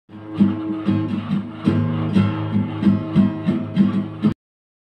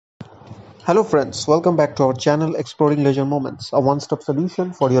Hello friends, welcome back to our channel Exploring Leisure Moments, a one-stop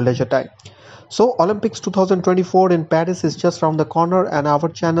solution for your leisure time. So Olympics 2024 in Paris is just around the corner and our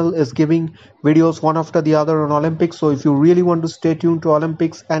channel is giving videos one after the other on Olympics. So if you really want to stay tuned to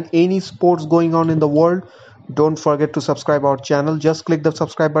Olympics and any sports going on in the world, don't forget to subscribe our channel. Just click the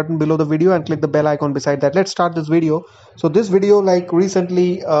subscribe button below the video and click the bell icon beside that. Let's start this video. So this video, like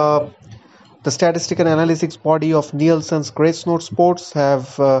recently, the statistical analytics body of Nielsen's Grace Note Sports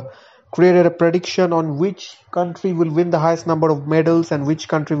have created a prediction on which country will win the highest number of medals and which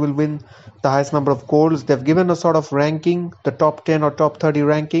country will win the highest number of golds. They've given a sort of ranking, the top 10 or top 30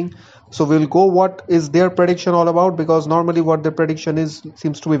 ranking. So we'll go what is their prediction all about, because normally what their prediction is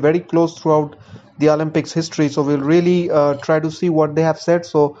seems to be very close throughout the Olympics history. So we'll really try to see what they have said.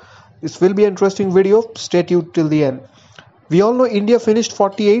 So this will be an interesting video. Stay tuned till the end. We all know India finished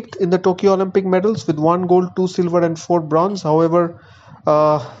 48th in the Tokyo Olympic medals with 1 gold, 2 silver and 4 bronze. However,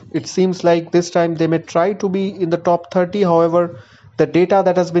 it seems like this time they may try to be in the top 30. However, the data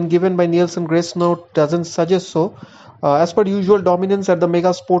that has been given by Nielsen Grace Note doesn't suggest so. As per usual dominance at the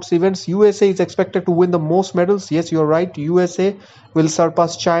mega sports events, USA is expected to win the most medals. Yes, you're right. USA will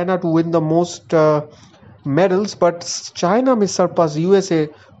surpass China to win the most medals, but China may surpass USA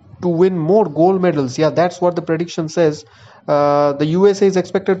to win more gold medals. Yeah, that's what the prediction says. The USA is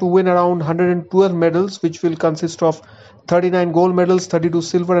expected to win around 112 medals, which will consist of 39 gold medals, 32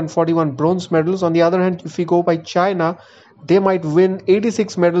 silver and 41 bronze medals. On the other hand, if we go by China, they might win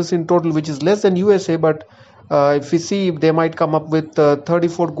 86 medals in total, which is less than USA, but if we see, they might come up with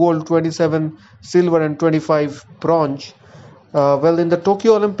 34 gold, 27 silver and 25 bronze. Well, in the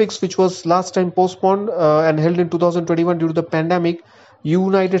Tokyo Olympics, which was last time postponed and held in 2021 due to the pandemic,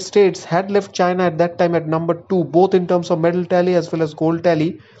 United States had left China at that time at number 2, both in terms of medal tally as well as gold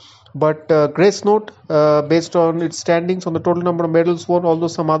tally. But Grace Note, based on its standings on the total number of medals won, although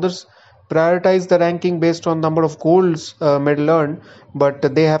some others prioritize the ranking based on number of golds medal earned, but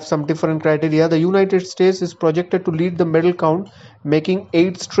they have some different criteria. The United States is projected to lead the medal count, making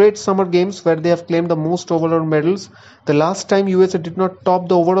 8 straight summer games where they have claimed the most overall medals. The last time USA did not top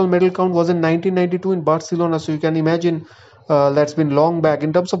the overall medal count was in 1992 in Barcelona, so you can imagine that's been long back.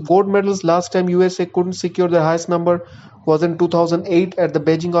 In terms of gold medals, last time USA couldn't secure the highest number was in 2008 at the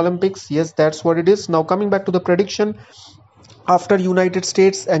Beijing Olympics. Yes, that's what it is. Now coming back to the prediction, after United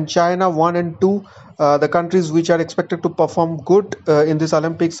States and China 1 and 2, the countries which are expected to perform good in this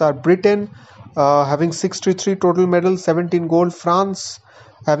Olympics are Britain, having 63 total medals, 17 gold, France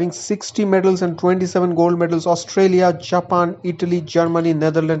having 60 medals and 27 gold medals, Australia, Japan, Italy, Germany,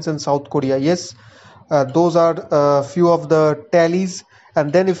 Netherlands and South Korea. Yes, those are a few of the tallies.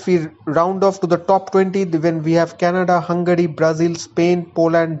 And then if we round off to the top 20, then we have Canada, Hungary, Brazil, Spain,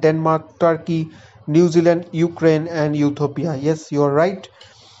 Poland, Denmark, Turkey, New Zealand, Ukraine and Ethiopia. Yes, you're right.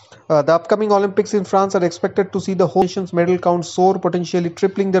 The upcoming Olympics in France are expected to see the whole nation's medal count soar, potentially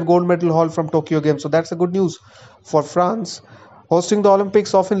tripling their gold medal haul from Tokyo Games. So that's a good news for France. Hosting the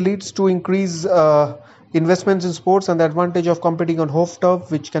Olympics often leads to increased investments in sports and the advantage of competing on home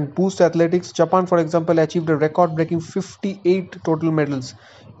turf, which can boost athletics. Japan, for example, achieved a record-breaking 58 total medals,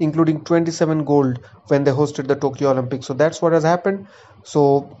 including 27 gold when they hosted the Tokyo Olympics. So that's what has happened.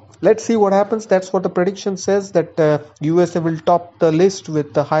 So let's see what happens. That's what the prediction says, that USA will top the list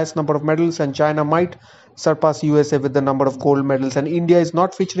with the highest number of medals and China might surpass USA with the number of gold medals. And India is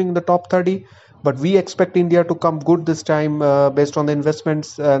not featuring in the top 30. But we expect India to come good this time based on the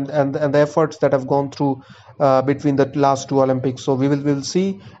investments and the efforts that have gone through between the last 2 Olympics. So we'll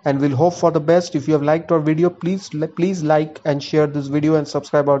see and we'll hope for the best. If you have liked our video, please like and share this video and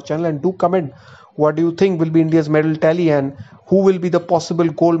subscribe our channel, and do comment what do you think will be India's medal tally and who will be the possible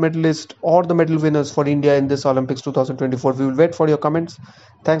gold medalist or the medal winners for India in this Olympics 2024. We will wait for your comments.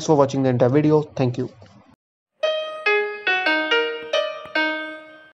 Thanks for watching the entire video. Thank you.